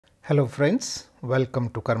Hello friends, welcome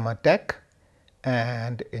to Karma Tech,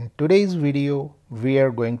 and in today's video we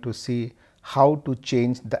are going to see how to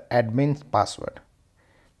change the admin password.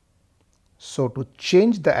 So to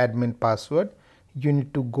change the admin password, you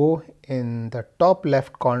need to go in the top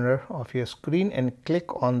left corner of your screen and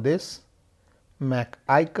click on this Mac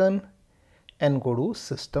icon and go to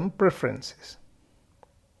System Preferences.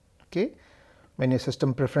 Okay, when your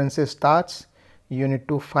System Preferences starts, you need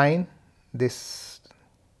to find this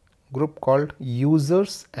group called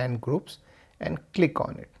Users and Groups and click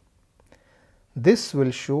on it. This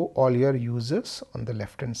will show all your users on the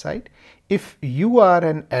left hand side. If you are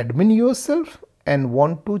an admin yourself and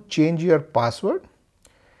want to change your password,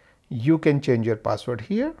 you can change your password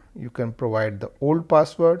here. You can provide the old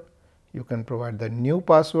password, you can provide the new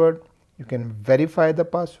password, you can verify the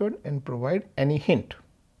password and provide any hint.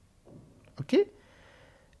 Okay,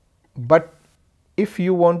 but if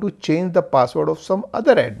you want to change the password of some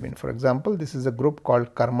other admin, for example, this is a group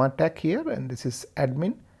called Karma Tech here and this is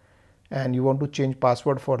admin, and you want to change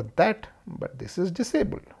password for that, but this is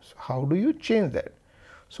disabled. So how do you change that?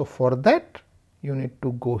 So for that you need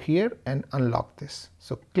to go here and unlock this.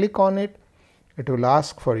 So click on it, it will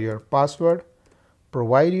ask for your password,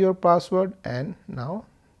 provide your password, and now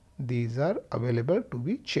these are available to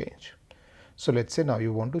be changed. So let's say now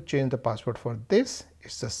you want to change the password for this.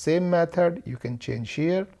 It's the same method. You can change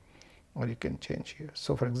here or you can change here.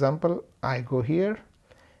 So for example, I go here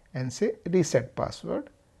and say reset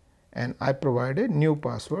password and I provide a new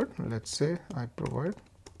password. Let's say I provide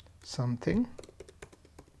something,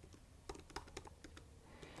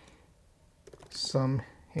 some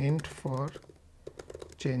hint for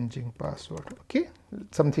changing password. Okay,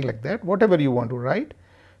 something like that, whatever you want to write.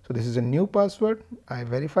 So this is a new password. I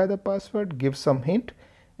verify the password, give some hint,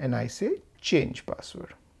 and I say change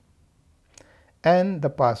password. And the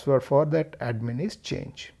password for that admin is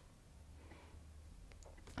change.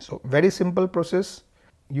 So very simple process.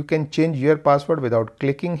 You can change your password without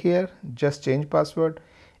clicking here, just change password.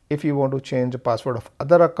 If you want to change the password of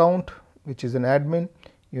other account, which is an admin,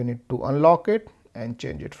 you need to unlock it and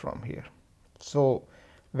change it from here. So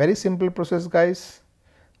very simple process, guys.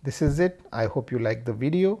 This is it. I hope you liked the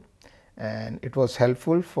video and it was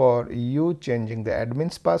helpful for you changing the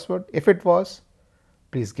admin's password. If it was,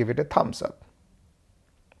 please give it a thumbs up.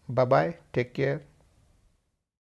 Bye bye. Take care.